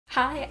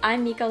Hi,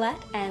 I'm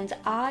Nicolette, and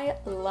I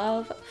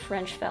love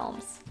French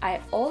films. I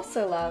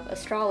also love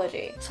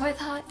astrology. So I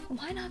thought,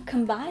 why not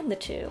combine the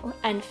two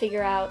and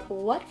figure out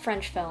what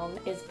French film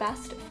is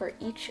best for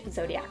each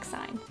zodiac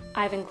sign?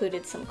 I've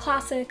included some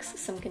classics,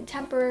 some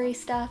contemporary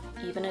stuff,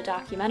 even a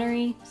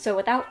documentary. So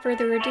without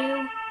further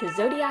ado, the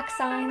zodiac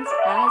signs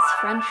as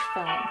French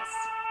films.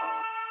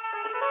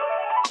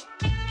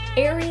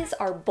 Aries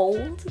are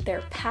bold,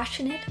 they're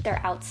passionate, they're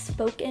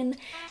outspoken,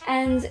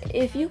 and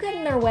if you get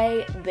in their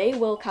way, they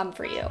will come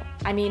for you.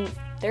 I mean,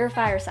 they're a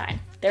fire sign.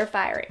 They're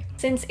fiery.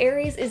 Since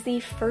Aries is the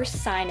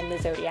first sign in the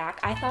zodiac,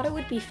 I thought it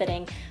would be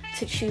fitting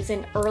to choose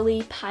an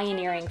early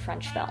pioneering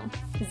French film.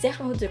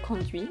 Zéro de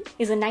Conduite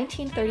is a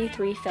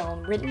 1933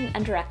 film written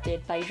and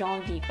directed by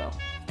Jean Vigo.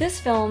 This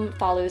film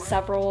follows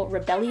several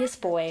rebellious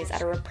boys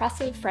at a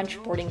repressive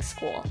French boarding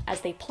school as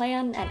they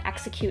plan and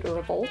execute a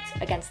revolt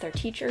against their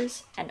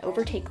teachers and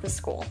overtake the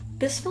school.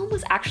 This film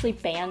was actually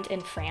banned in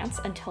France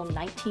until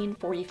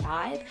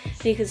 1945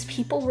 because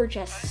people were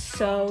just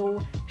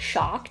so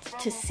shocked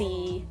to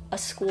see a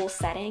school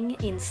setting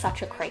in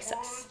such a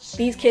crisis.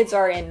 These kids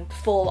are in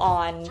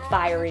full-on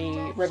fiery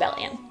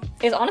rebellion.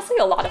 It's honestly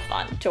a lot of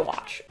fun to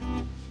watch.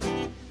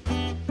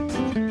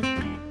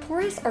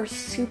 Taurus are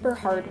super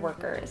hard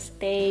workers.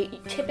 They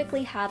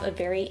typically have a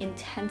very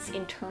intense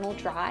internal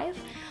drive,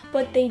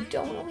 but they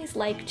don't always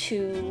like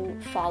to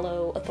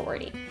follow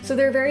authority. So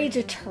they're very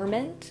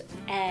determined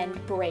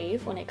and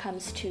brave when it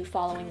comes to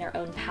following their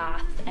own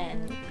path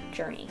and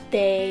journey.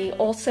 They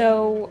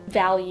also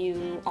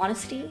value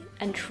honesty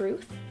and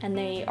truth, and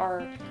they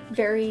are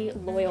very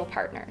loyal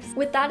partners.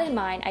 With that in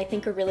mind, I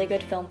think a really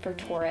good film for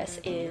Taurus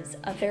is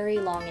A Very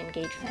Long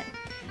Engagement,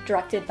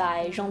 directed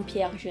by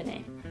Jean-Pierre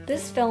Jeunet.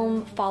 This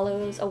film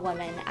follows a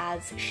woman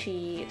as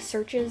she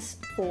searches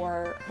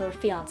for her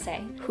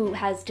fiancé who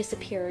has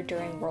disappeared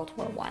during World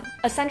War I.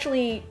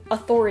 Essentially,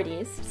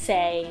 authorities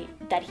say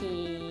that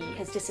he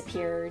has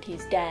disappeared,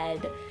 he's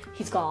dead,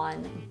 he's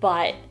gone,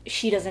 but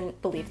she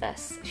doesn't believe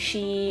this.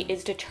 She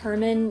is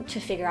determined to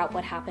figure out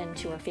what happened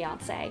to her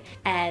fiancé,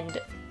 and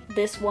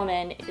this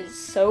woman is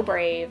so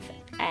brave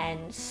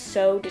and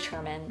so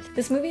determined.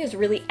 This movie is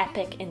really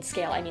epic in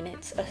scale. I mean,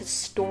 it's a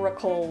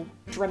historical,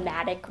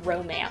 dramatic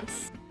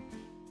romance.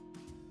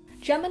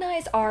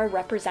 Geminis are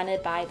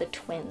represented by the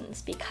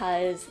twins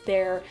because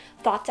they're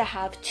thought to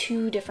have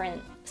two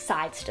different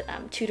sides to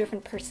them, two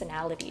different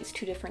personalities,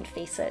 two different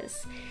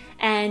faces.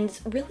 And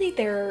really,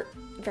 they're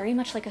very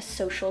much like a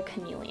social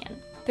chameleon.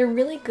 They're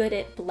really good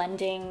at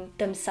blending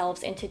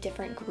themselves into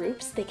different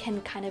groups. They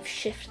can kind of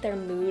shift their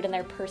mood and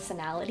their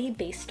personality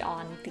based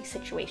on the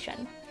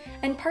situation.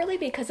 And partly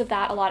because of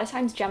that, a lot of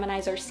times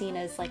Geminis are seen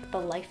as like the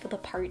life of the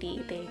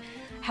party. They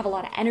have a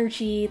lot of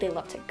energy, they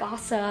love to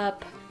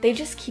gossip, they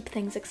just keep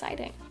things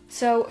exciting.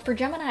 So for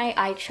Gemini,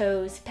 I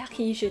chose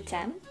Paris, je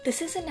t'aime.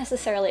 This isn't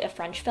necessarily a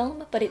French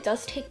film, but it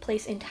does take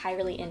place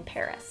entirely in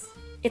Paris.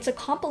 It's a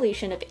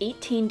compilation of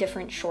 18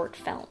 different short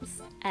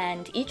films,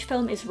 and each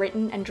film is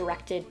written and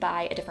directed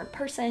by a different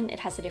person.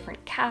 It has a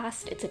different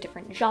cast, it's a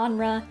different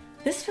genre.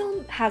 This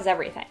film has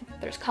everything.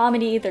 There's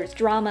comedy, there's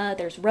drama,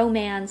 there's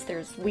romance,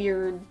 there's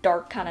weird,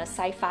 dark kind of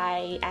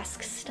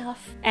sci-fi-esque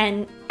stuff.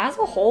 And as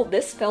a whole,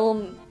 this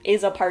film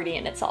is a party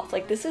in itself.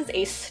 Like, this is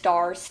a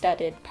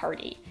star-studded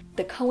party.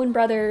 The Coen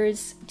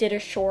brothers did a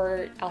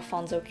short,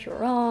 Alfonso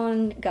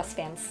Cuarón, Gus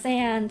Van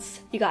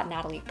Sant, you got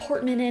Natalie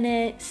Portman in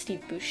it,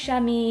 Steve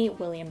Buscemi,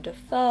 William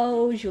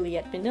Dafoe,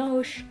 Juliette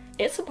Binoche.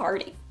 It's a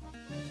party.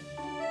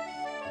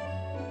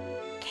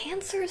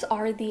 Cancers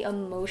are the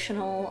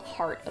emotional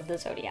heart of the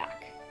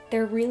zodiac.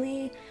 They're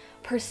really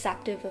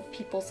perceptive of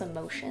people's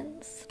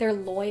emotions. They're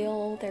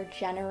loyal, they're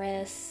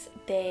generous,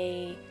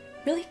 they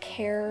really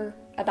care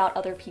about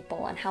other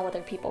people and how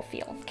other people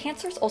feel.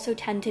 Cancers also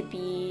tend to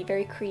be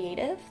very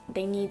creative.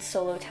 They need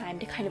solo time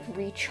to kind of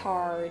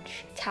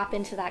recharge, tap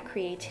into that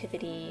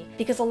creativity,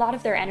 because a lot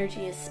of their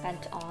energy is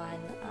spent on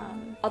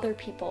other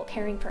people,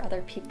 caring for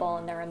other people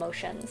and their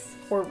emotions,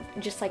 or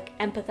just like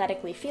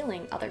empathetically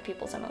feeling other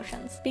people's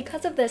emotions.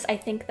 Because of this, I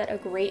think that a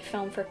great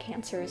film for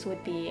Cancers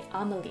would be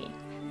Amélie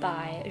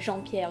by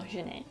Jean-Pierre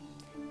Jeunet.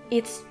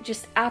 It's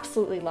just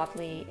absolutely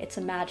lovely, it's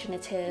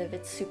imaginative,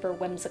 it's super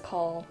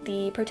whimsical.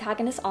 The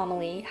protagonist,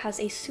 Amélie,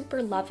 has a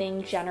super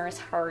loving, generous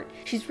heart.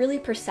 She's really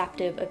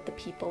perceptive of the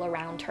people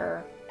around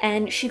her,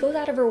 and she goes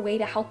out of her way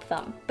to help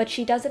them. But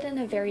she does it in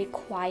a very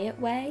quiet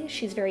way.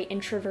 She's very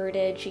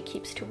introverted, she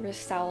keeps to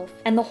herself.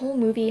 And the whole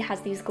movie has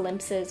these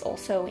glimpses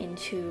also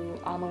into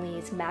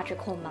Amélie's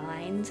magical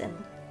mind and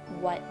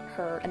what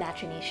her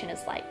imagination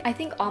is like. I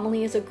think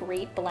Amélie is a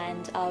great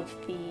blend of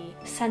the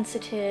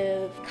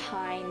sensitive,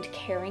 kind,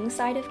 caring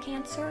side of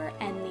Cancer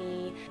and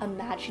the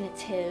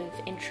imaginative,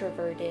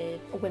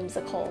 introverted,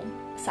 whimsical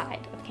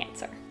side of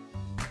Cancer.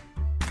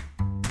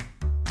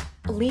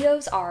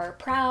 Leos are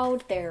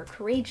proud, they're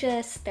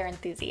courageous, they're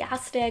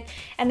enthusiastic,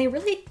 and they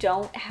really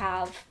don't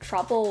have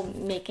trouble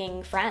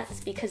making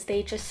friends because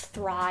they just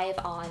thrive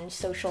on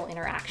social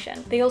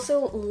interaction. They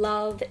also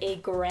love a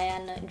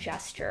grand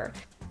gesture.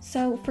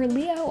 So for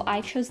Leo,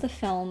 I chose the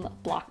film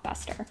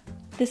Blockbuster.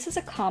 This is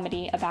a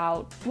comedy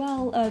about,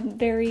 well, a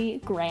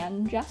very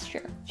grand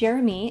gesture.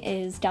 Jeremy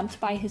is dumped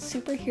by his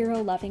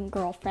superhero-loving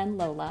girlfriend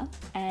Lola,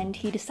 and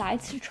he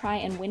decides to try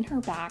and win her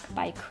back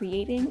by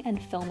creating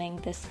and filming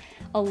this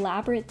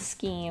elaborate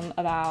scheme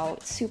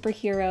about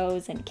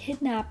superheroes and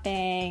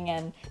kidnapping,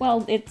 and,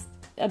 well, it's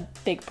a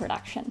big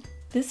production.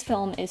 This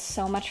film is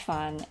so much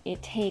fun.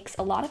 It takes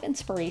a lot of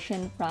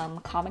inspiration from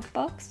comic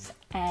books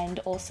and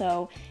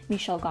also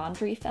Michel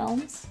Gondry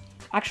films.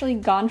 Actually,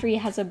 Gondry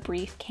has a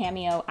brief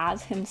cameo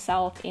as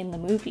himself in the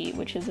movie,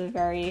 which is a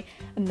very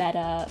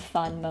meta,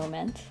 fun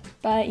moment.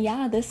 But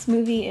yeah, this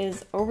movie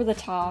is over the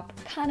top,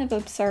 kind of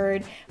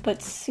absurd,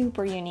 but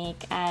super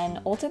unique,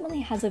 and ultimately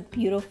has a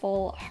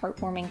beautiful,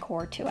 heartwarming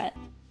core to it.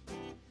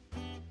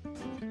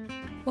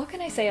 What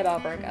can I say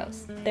about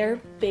Virgos? They're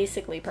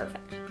basically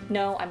perfect.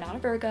 No, I'm not a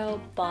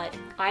Virgo, but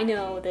I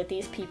know that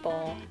these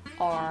people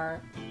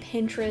are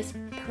Pinterest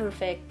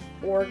perfect,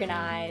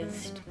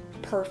 organized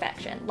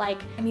perfection. Like,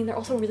 I mean, they're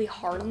also really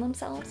hard on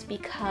themselves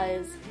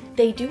because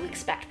they do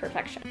expect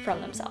perfection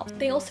from themselves.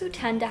 They also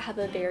tend to have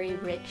a very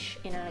rich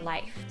inner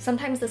life.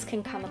 Sometimes this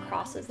can come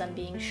across as them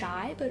being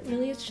shy, but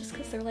really it's just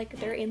because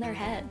they're in their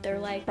head. They're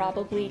like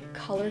probably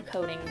color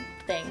coding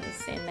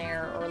things in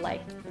there or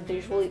like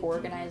visually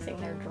organizing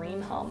their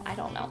dream home. I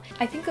don't know.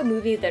 I think a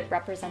movie that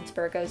represents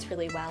Virgos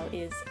really well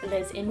is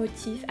Les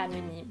Émotifs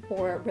Anonymes,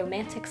 or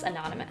Romantics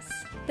Anonymous.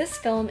 This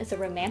film is a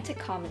romantic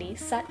comedy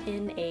set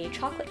in a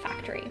chocolate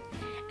factory,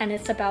 and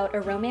it's about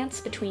a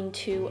romance between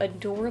two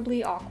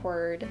adorably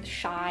awkward,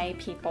 shy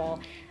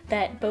people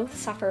that both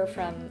suffer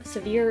from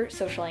severe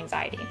social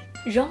anxiety.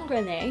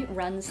 Jean-René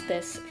runs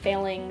this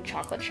failing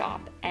chocolate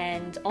shop,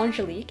 and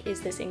Angélique is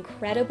this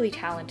incredibly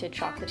talented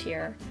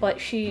chocolatier, but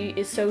she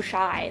is so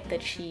shy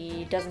that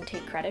she doesn't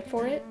take credit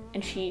for it,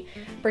 and she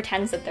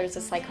pretends that there's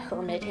this like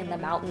hermit in the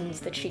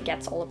mountains that she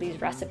gets all of these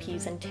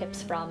recipes and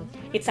tips from.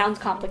 It sounds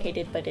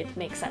complicated, but it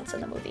makes sense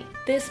in the movie.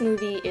 This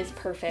movie is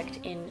perfect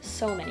in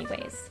so many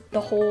ways.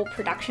 The whole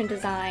production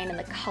design and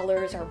the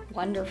colors are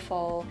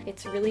wonderful.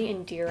 It's really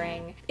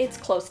endearing. It's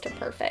close to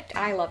perfect.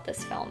 I love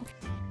this film.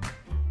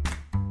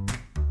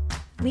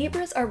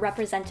 Libras are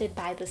represented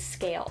by the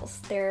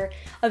scales. They're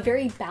a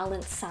very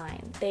balanced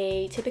sign.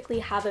 They typically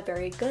have a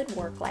very good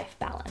work-life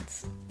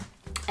balance.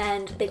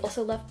 And they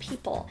also love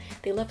people.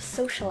 They love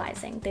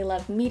socializing. They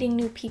love meeting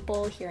new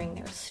people, hearing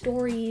their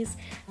stories.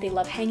 They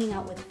love hanging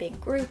out with big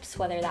groups,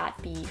 whether that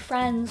be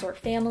friends or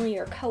family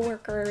or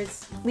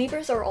coworkers.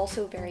 Libras are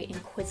also very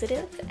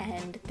inquisitive,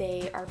 and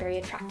they are very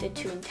attracted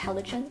to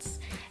intelligence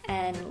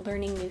and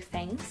learning new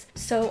things.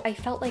 So I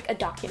felt like a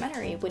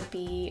documentary would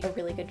be a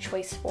really good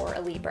choice for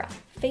a Libra.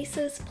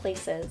 Faces,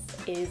 Places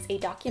is a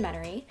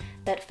documentary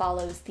that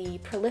follows the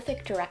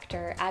prolific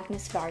director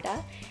Agnes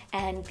Varda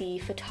and the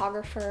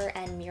photographer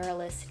and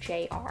muralist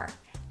JR.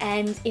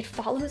 And it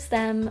follows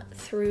them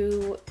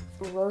through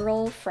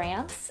rural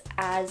France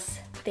as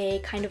they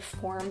kind of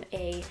form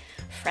a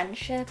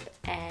friendship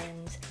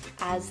and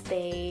as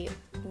they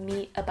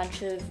meet a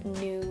bunch of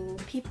new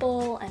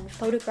people and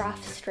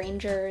photograph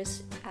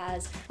strangers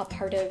as a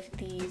part of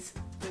these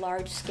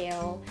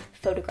large-scale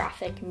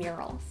photographic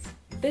murals.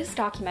 This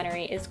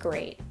documentary is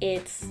great.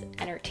 It's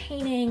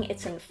entertaining,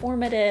 it's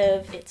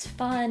informative, it's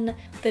fun.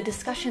 The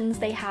discussions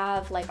they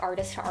have, like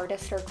artist to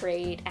artist, are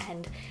great,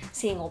 and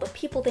seeing all the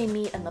people they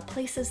meet and the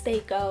places they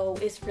go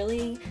is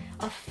really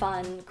a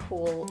fun,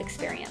 cool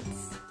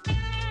experience.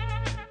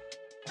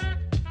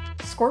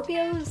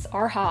 Scorpios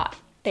are hot.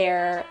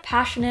 They're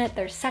passionate,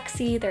 they're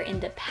sexy, they're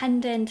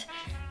independent.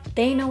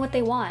 They know what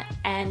they want,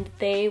 and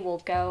they will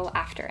go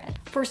after it.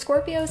 For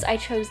Scorpios, I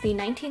chose the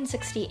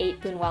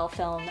 1968 Buñuel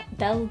film,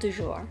 Belle du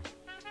Jour.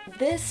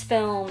 This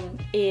film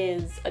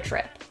is a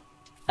trip.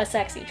 A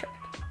sexy trip.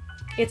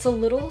 It's a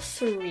little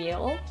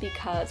surreal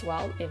because,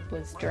 well, it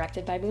was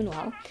directed by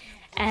Buñuel,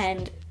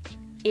 and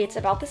it's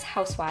about this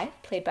housewife,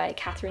 played by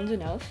Catherine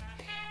Deneuve,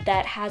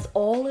 that has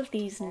all of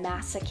these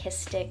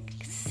masochistic,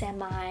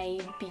 semi-BDSM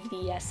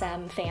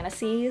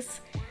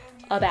fantasies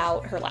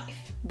about her life.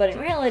 But in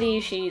reality,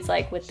 she's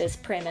like with this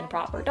prim and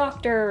proper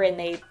doctor, and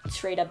they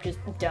straight up just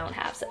don't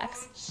have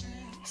sex.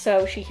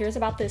 So she hears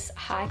about this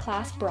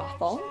high-class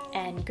brothel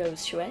and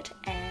goes to it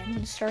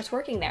and starts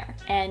working there.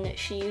 And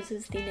she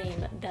uses the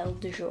name Belle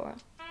du Jour.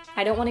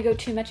 I don't want to go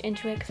too much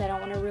into it because I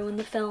don't want to ruin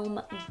the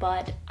film,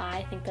 but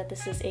I think that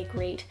this is a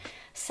great,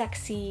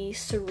 sexy,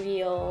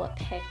 surreal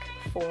pick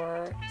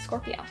for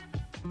Scorpio.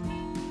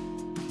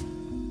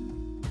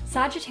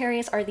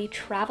 Sagittarius are the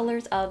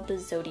travelers of the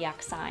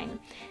zodiac sign.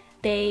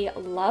 They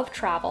love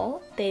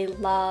travel, they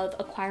love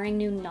acquiring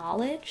new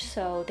knowledge,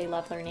 so they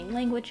love learning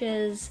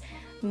languages,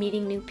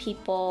 meeting new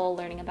people,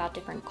 learning about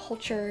different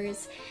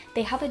cultures.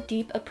 They have a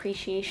deep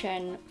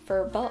appreciation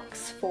for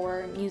books,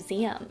 for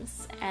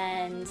museums,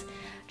 and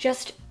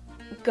just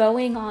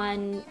going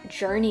on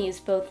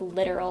journeys, both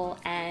literal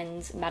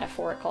and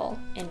metaphorical,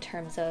 in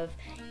terms of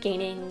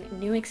gaining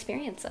new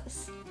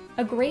experiences.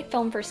 A great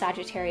film for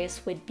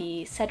Sagittarius would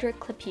be Cédric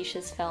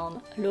Klapiche's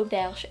film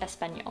L'Auberge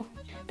Espagnole.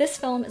 This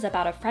film is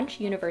about a French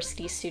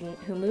university student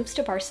who moves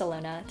to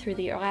Barcelona through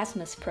the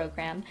Erasmus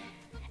program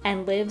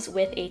and lives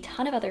with a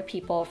ton of other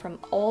people from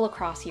all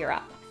across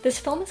Europe. This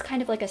film is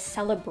kind of like a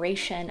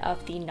celebration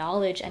of the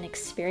knowledge and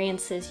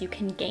experiences you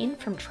can gain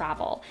from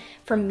travel,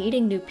 from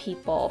meeting new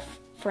people,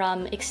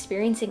 from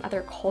experiencing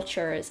other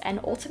cultures, and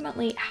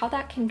ultimately how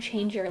that can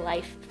change your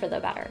life for the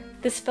better.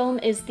 This film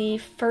is the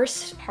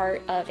first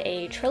part of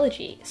a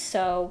trilogy,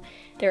 so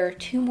there are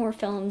 2 more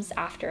films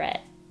after it,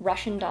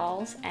 Russian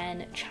Dolls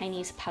and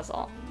Chinese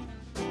Puzzle.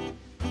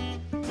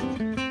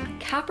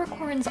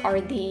 Capricorns are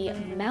the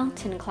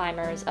mountain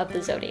climbers of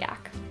the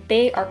zodiac.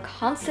 They are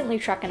constantly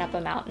trekking up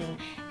a mountain,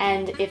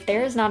 and if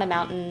there is not a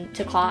mountain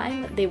to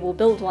climb, they will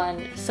build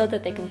one so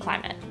that they can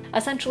climb it.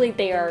 Essentially,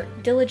 they are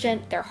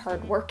diligent, they're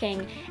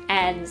hardworking,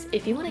 and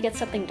if you want to get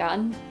something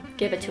done,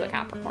 give it to a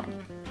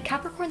Capricorn.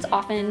 Capricorns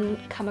often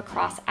come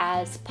across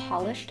as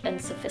polished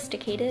and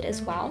sophisticated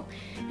as well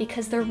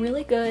because they're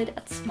really good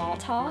at small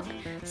talk,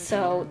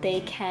 so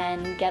they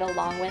can get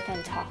along with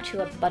and talk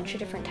to a bunch of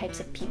different types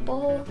of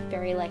people,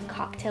 very like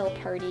cocktail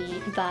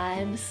party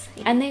vibes.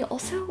 And they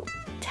also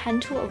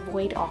tend to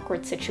avoid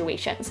awkward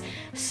situations.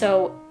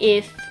 So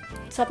if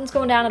something's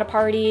going down at a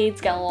party,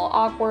 it's getting a little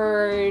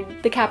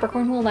awkward, the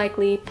Capricorn will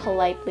likely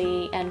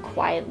politely and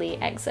quietly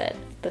exit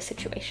the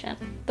situation.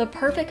 The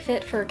perfect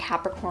fit for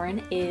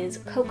Capricorn is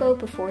Coco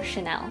before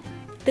Chanel.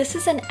 This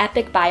is an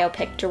epic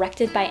biopic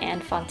directed by Anne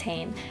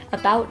Fontaine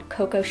about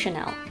Coco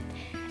Chanel.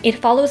 It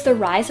follows the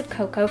rise of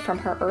Coco from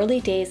her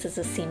early days as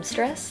a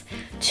seamstress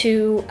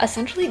to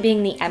essentially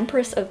being the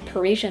empress of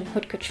Parisian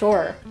haute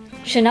couture.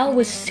 Chanel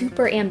was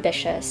super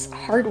ambitious,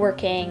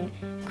 hardworking,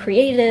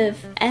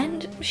 creative,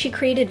 and she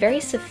created very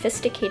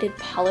sophisticated,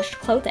 polished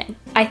clothing.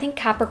 I think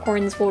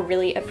Capricorns will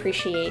really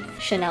appreciate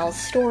Chanel's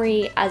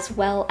story as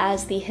well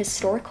as the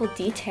historical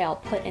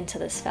detail put into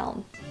this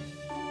film.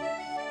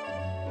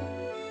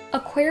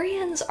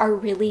 Aquarians are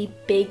really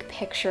big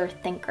picture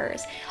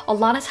thinkers. A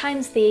lot of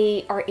times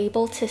they are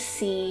able to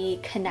see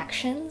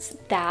connections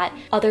that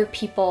other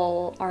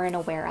people aren't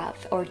aware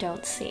of or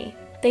don't see.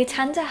 They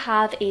tend to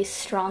have a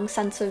strong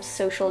sense of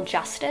social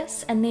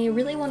justice, and they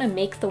really want to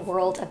make the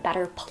world a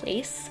better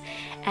place,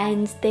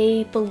 and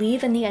they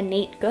believe in the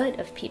innate good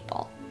of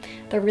people.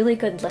 They're really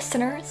good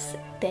listeners.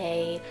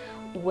 They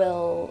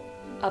will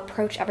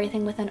approach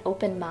everything with an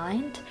open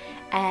mind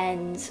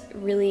and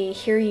really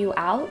hear you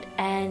out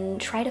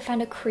and try to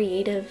find a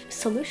creative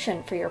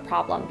solution for your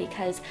problem,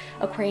 because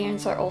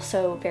Aquarians are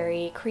also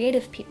very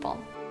creative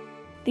people.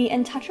 The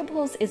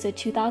Untouchables is a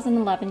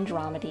 2011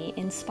 dramedy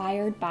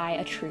inspired by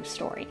a true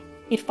story.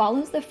 It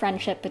follows the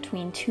friendship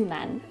between 2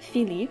 men,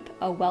 Philippe,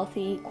 a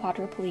wealthy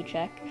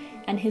quadriplegic,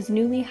 and his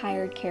newly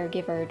hired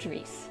caregiver,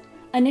 Dries.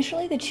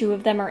 Initially, the 2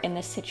 of them are in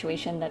this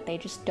situation that they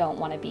just don't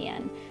want to be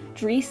in.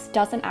 Dries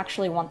doesn't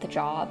actually want the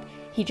job,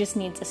 he just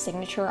needs a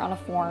signature on a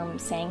form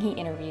saying he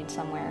interviewed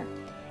somewhere.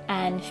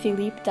 And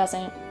Philippe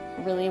doesn't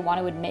really want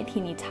to admit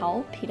he needs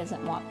help, he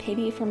doesn't want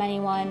pity from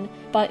anyone.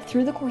 But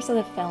through the course of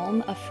the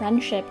film, a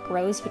friendship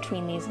grows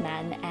between these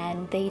men,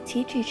 and they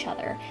teach each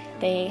other,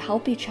 they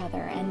help each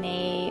other, and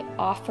they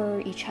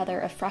offer each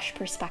other a fresh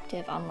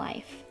perspective on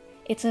life.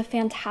 It's a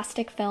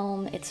fantastic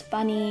film, it's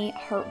funny,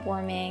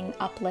 heartwarming,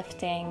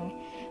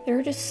 uplifting. There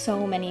are just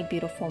so many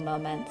beautiful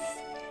moments.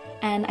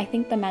 And I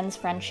think the men's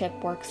friendship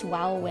works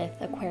well with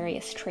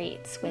Aquarius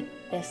traits, with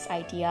this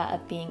idea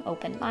of being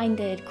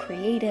open-minded,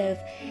 creative,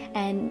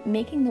 and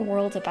making the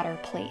world a better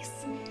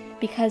place.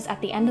 Because at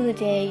the end of the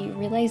day, you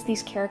realize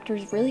these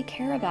characters really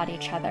care about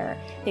each other.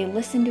 They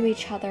listen to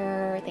each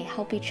other, they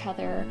help each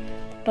other,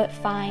 but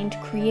find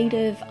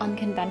creative,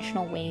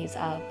 unconventional ways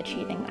of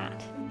achieving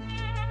that.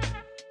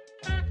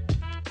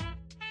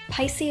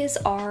 Pisces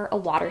are a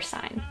water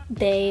sign.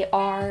 They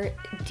are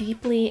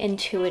deeply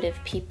intuitive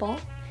people.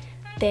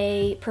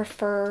 They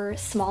prefer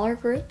smaller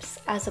groups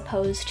as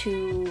opposed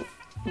to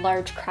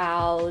large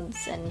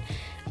crowds and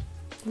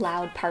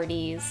loud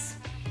parties.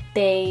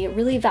 They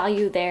really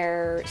value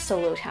their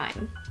solo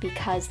time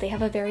because they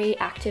have a very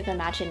active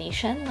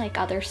imagination like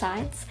other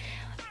signs,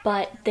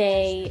 but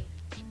they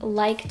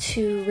like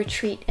to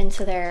retreat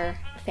into their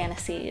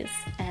fantasies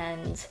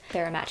and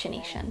their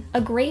imagination.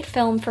 A great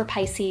film for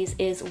Pisces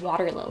is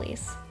Water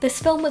Lilies. This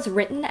film was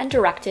written and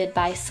directed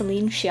by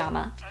Celine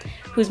Sciamma,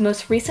 whose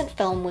most recent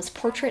film was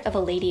Portrait of a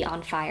Lady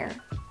on Fire.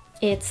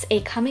 It's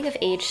a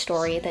coming-of-age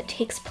story that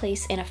takes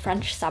place in a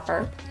French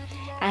suburb,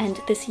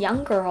 and this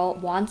young girl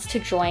wants to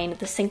join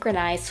the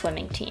synchronized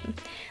swimming team,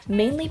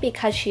 mainly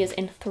because she is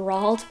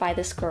enthralled by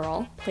this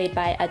girl, played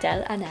by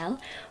Adèle Haenel,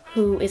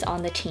 who is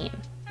on the team.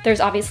 There's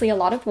obviously a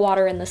lot of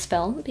water in this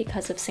film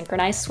because of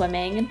synchronized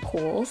swimming and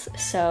pools,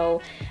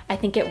 so I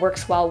think it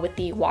works well with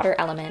the water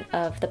element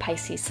of the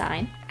Pisces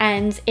sign.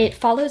 And it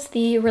follows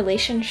the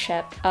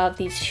relationship of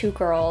these 2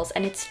 girls,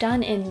 and it's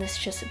done in this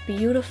just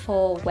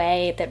beautiful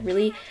way that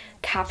really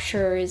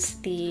captures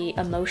the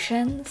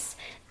emotions,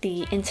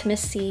 the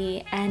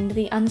intimacy, and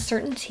the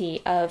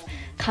uncertainty of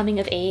coming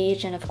of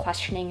age and of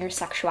questioning your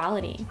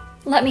sexuality.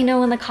 Let me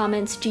know in the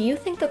comments, do you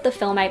think that the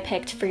film I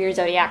picked for your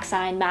zodiac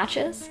sign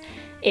matches?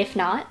 If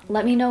not,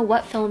 let me know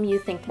what film you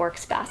think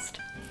works best.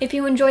 If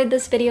you enjoyed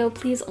this video,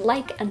 please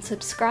like and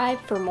subscribe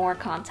for more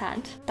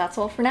content. That's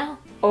all for now.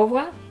 Au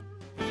revoir!